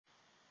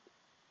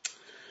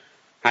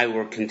Hi,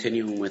 we're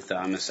continuing with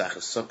Masechah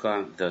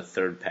Sukkah, the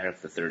third parak,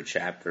 the third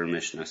chapter,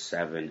 Mishnah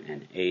 7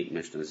 and 8,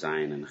 Mishnah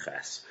Zayin and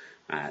Ches.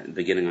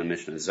 Beginning on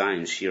Mishnah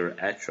Zayin, Shir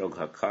Etrog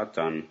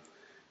HaKatan,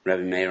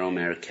 Rabbi Meir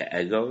Omer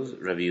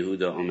Ke'egos, Rabbi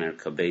Yehuda Omer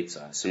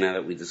Kabetza. So now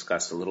that we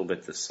discussed a little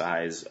bit the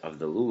size of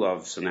the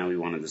lulav, so now we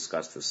want to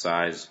discuss the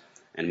size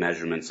and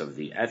measurements of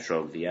the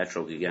etrog. The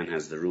etrog again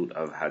has the root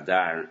of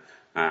hadar,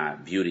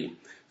 beauty.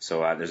 So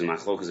there's a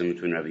machlokas in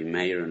between Rabbi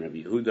Meir and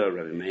Rabbi Yehuda.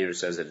 Rabbi Meir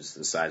says that it's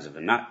the size of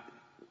a nut.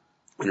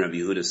 And Rabbi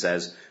Yehuda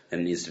says that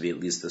it needs to be at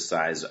least the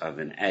size of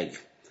an egg.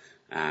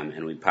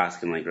 And we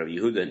paskin like Rabbi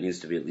Yehuda, it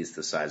needs to be at least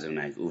the size of an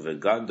egg. Uve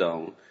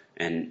gadol,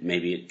 and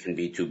maybe it can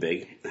be too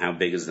big. How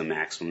big is the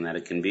maximum that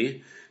it can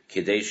be?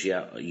 Kadesh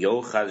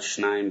yochad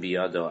shnaim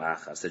biyado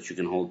achas, that you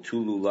can hold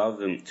two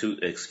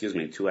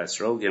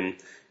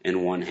esrogim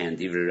in one hand.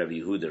 Divri Rabbi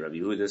Yehuda. Rabbi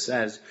Yehuda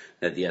says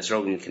that the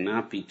esrogim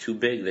cannot be too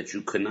big, that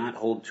you could not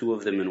hold two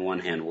of them in one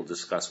hand. We'll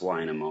discuss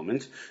why in a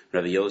moment.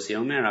 Rabbi Yossi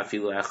Omer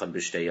afilu echad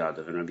b'shtei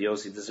yadav, and Rabbi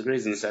Yossi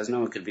disagrees and says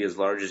no, it could be as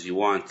large as you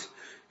want.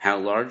 How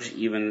large?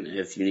 Even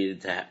if you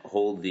needed to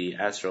hold the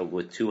esrog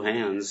with two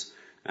hands,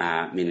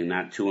 meaning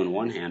not two in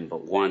one hand,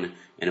 but one,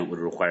 and it would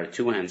require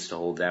two hands to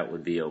hold, that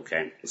would be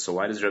okay. So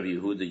why does Rabbi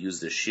Yehuda use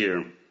the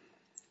shear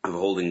of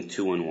holding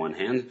two in one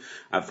hand?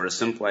 For a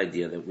simple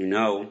idea that we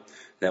know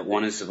that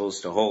one is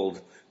supposed to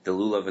hold the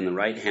lulav in the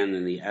right hand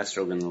and the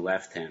esrog in the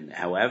left hand.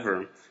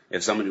 However,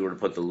 if somebody were to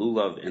put the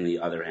lulav in the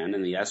other hand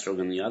and the esrog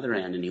in the other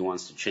hand and he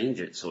wants to change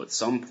it, so at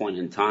some point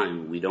in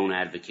time, we don't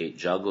advocate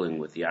juggling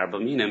with the arba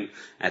minim,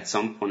 at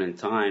some point in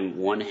time,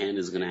 one hand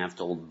is going to have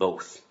to hold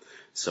both.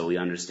 So we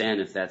understand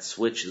if that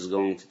switch is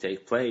going to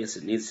take place,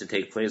 it needs to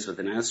take place with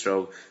an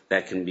esrog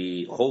that can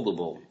be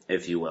holdable,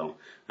 if you will,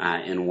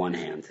 in one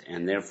hand.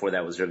 And therefore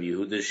that was Rabbi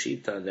Yehuda's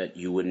shita, that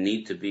you would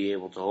need to be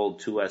able to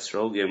hold two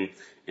esrogim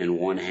in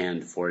one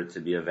hand for it to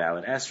be a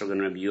valid esrog.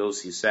 And Rabbi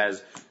Yossi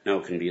says, no,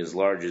 it can be as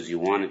large as you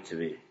want it to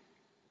be.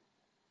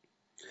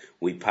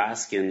 We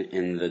paskin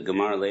in the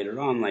Gemara later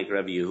on, like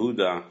Rabbi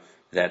Yehuda,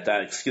 like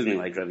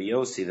Rabbi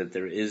Yossi, that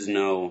there is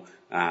no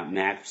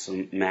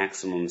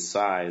maximum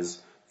size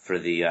for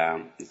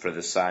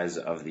the size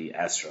of the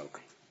esrog.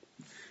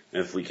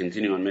 If we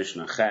continue on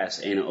Mishnah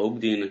Ches, Eina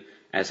Ogdin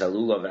as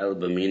Alulav El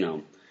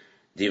Bamino,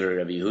 Divrei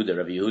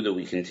Rabbi Yehuda,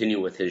 we continue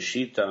with his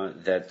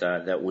shita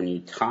that when you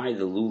tie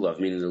the lulav,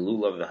 meaning the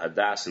lulav, the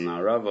hadas, and the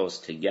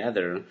aravos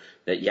together,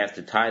 that you have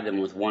to tie them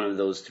with one of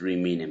those three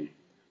minim.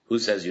 Who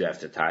says you have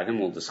to tie them?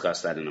 We'll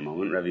discuss that in a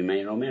moment. Rabbi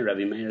Meir Omer.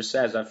 Rabbi Meir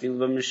says, Afil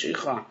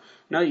b'meshicha.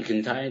 No, you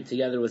can tie it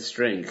together with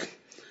string.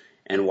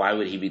 And why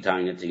would he be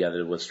tying it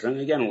together with string?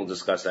 Again, we'll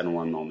discuss that in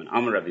one moment.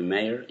 Amar Rabbi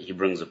Meir, he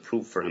brings a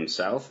proof for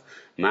himself.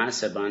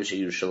 Ma'aseh b'anshe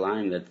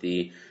Yerushalayim,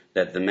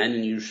 that the men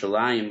in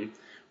Yerushalayim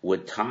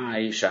would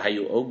tie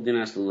shahayu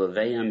ogdinas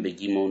lulaveyam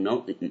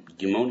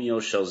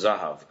begimonio shel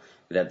zahav,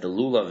 that the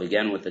lulav,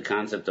 again with the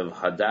concept of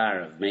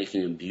hadar, of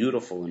making it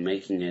beautiful and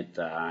making it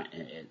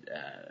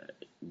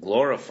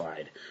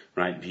glorified,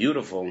 right,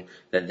 beautiful,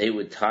 that they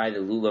would tie the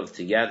lulav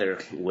together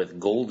with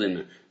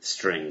golden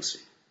strings.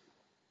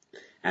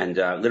 And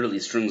literally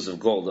strings of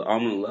gold.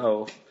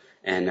 Amulo,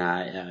 and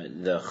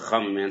the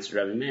Chachamim answered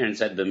Rabbi Meir and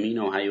said,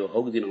 "B'mino hayu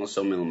ogdin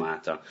also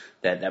milmata."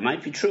 That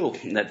might be true,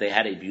 that they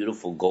had a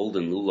beautiful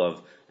golden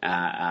lulav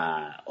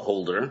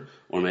holder,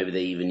 or maybe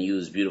they even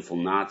used beautiful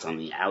knots on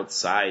the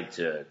outside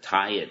to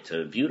tie it,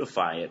 to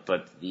beautify it.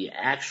 But the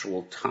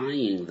actual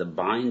tying, the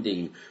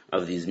binding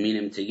of these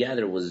minim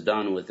together was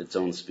done with its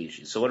own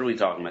species. So what are we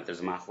talking about?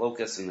 There's a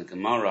machlokas in the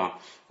Gemara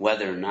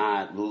whether or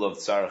not lulav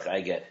tzarech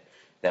eget,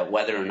 that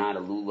whether or not a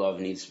lulav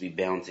needs to be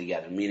bound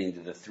together, meaning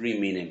that the three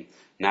meaning,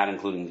 not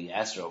including the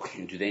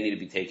esrog, do they need to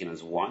be taken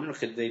as one, or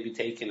could they be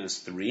taken as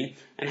three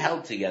and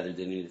held together? Do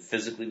they need to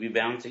physically be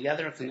bound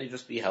together, or can they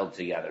just be held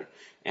together?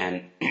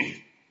 And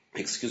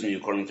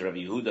according to Rabbi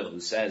Yehuda, who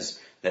says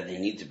that they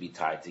need to be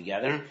tied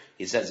together,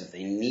 he says if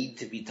they need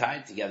to be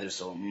tied together,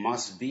 so it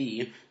must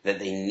be that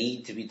they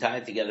need to be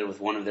tied together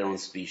with one of their own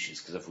species.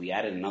 Because if we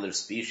added another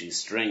species,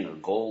 string or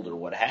gold or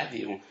what have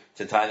you,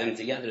 to tie them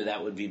together,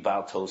 that would be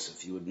Baal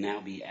Tosef. You would now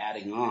be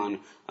adding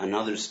on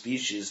another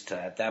species to,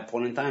 at that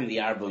point in time, the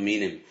Arba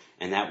Minim,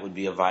 and that would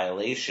be a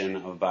violation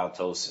of Baal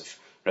Tosef.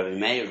 Rabbi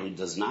Meir, who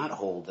does not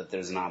hold that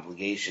there's an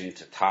obligation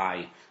to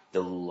tie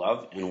the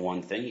lulav in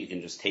one thing, you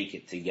can just take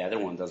it together,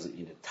 one doesn't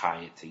need to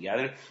tie it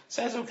together,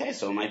 says okay,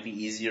 so it might be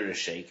easier to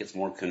shake, it's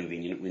more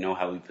convenient, we know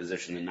how we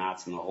position the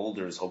knots and the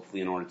holders,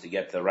 hopefully in order to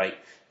get the right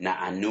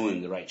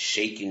na'anuim, the right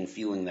shaking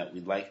feeling that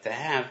we'd like to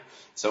have,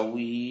 so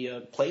we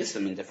place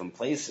them in different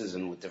places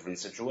and with different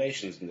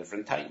situations and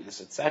different tightness,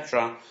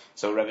 etc.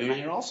 So Rabbi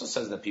Meir also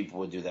says that people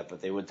would do that,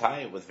 but they would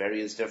tie it with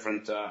various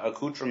different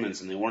accoutrements,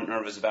 and they weren't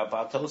nervous about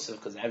Baal Tosef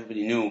because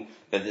everybody knew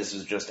that this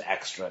was just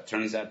extra. It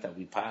turns out that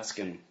we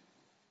paskin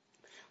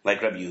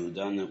like Rabbi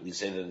Yehuda, that we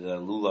say that the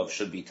lulav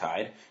should be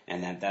tied,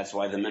 and that's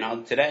why the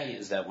minhag today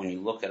is that when you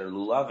look at a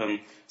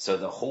lulavim, so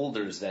the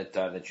holders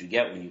that you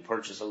get when you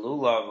purchase a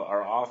lulav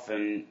are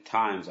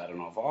oftentimes, I don't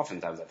know if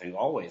oftentimes, I think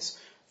always,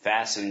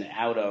 fastened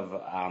out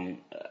of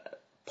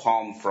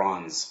palm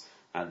fronds,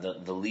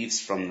 the leaves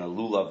from the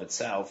lulav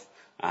itself,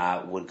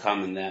 would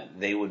come in that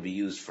they would be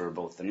used for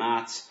both the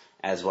knots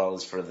as well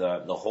as for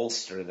the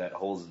holster that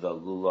holds the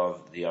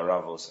lulav, the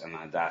aravos, and the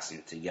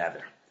hadasim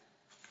together.